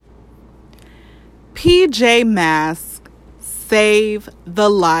PJ Masks save the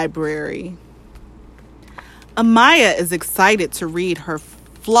library. Amaya is excited to read her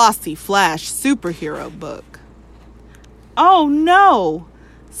Flossie Flash superhero book. Oh no!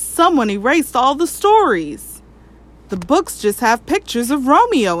 Someone erased all the stories. The books just have pictures of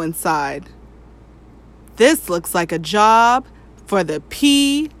Romeo inside. This looks like a job for the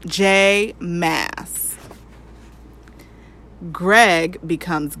PJ Masks. Greg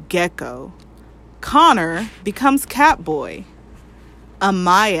becomes Gecko. Connor becomes Catboy.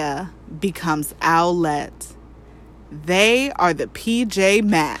 Amaya becomes Owlette. They are the PJ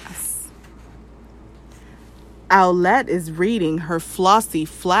Masks. Owlette is reading her Flossie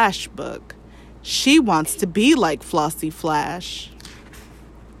Flash book. She wants to be like Flossie Flash.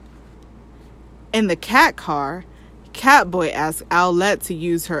 In the cat car, Catboy asks Owlette to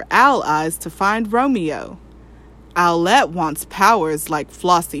use her owl eyes to find Romeo. Owlette wants powers like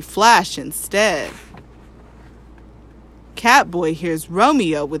Flossie Flash instead. Catboy hears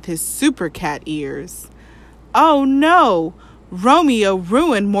Romeo with his super cat ears. Oh no! Romeo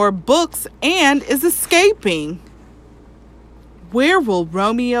ruined more books and is escaping. Where will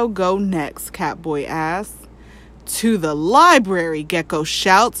Romeo go next? Catboy asks. To the library, Gecko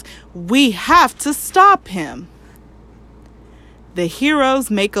shouts. We have to stop him. The heroes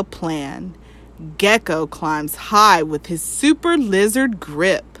make a plan. Gecko climbs high with his super lizard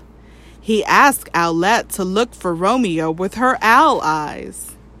grip. He asks Owlette to look for Romeo with her owl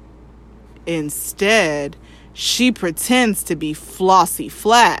eyes. Instead, she pretends to be Flossie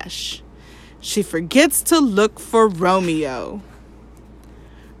Flash. She forgets to look for Romeo.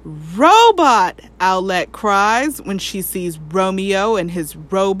 Robot! Owlette cries when she sees Romeo and his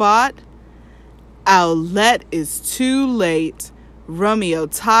robot. Owlette is too late. Romeo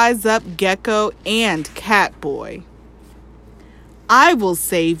ties up Gecko and Catboy. I will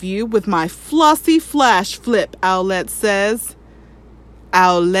save you with my Flossie Flash flip, Owlette says.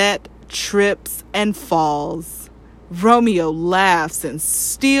 Owlette trips and falls. Romeo laughs and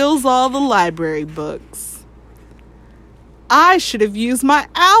steals all the library books. I should have used my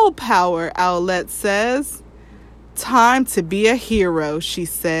owl power, Owlette says. Time to be a hero, she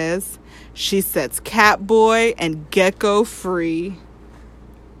says. She sets Catboy and Gecko free.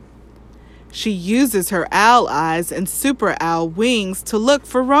 She uses her owl eyes and super owl wings to look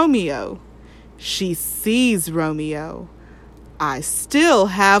for Romeo. She sees Romeo. I still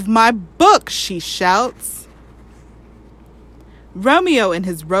have my book, she shouts. Romeo and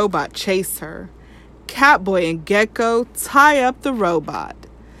his robot chase her. Catboy and Gecko tie up the robot.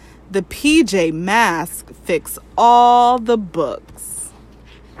 The PJ Masks fix all the books.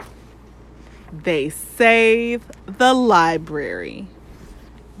 They save the library.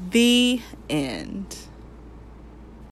 The end.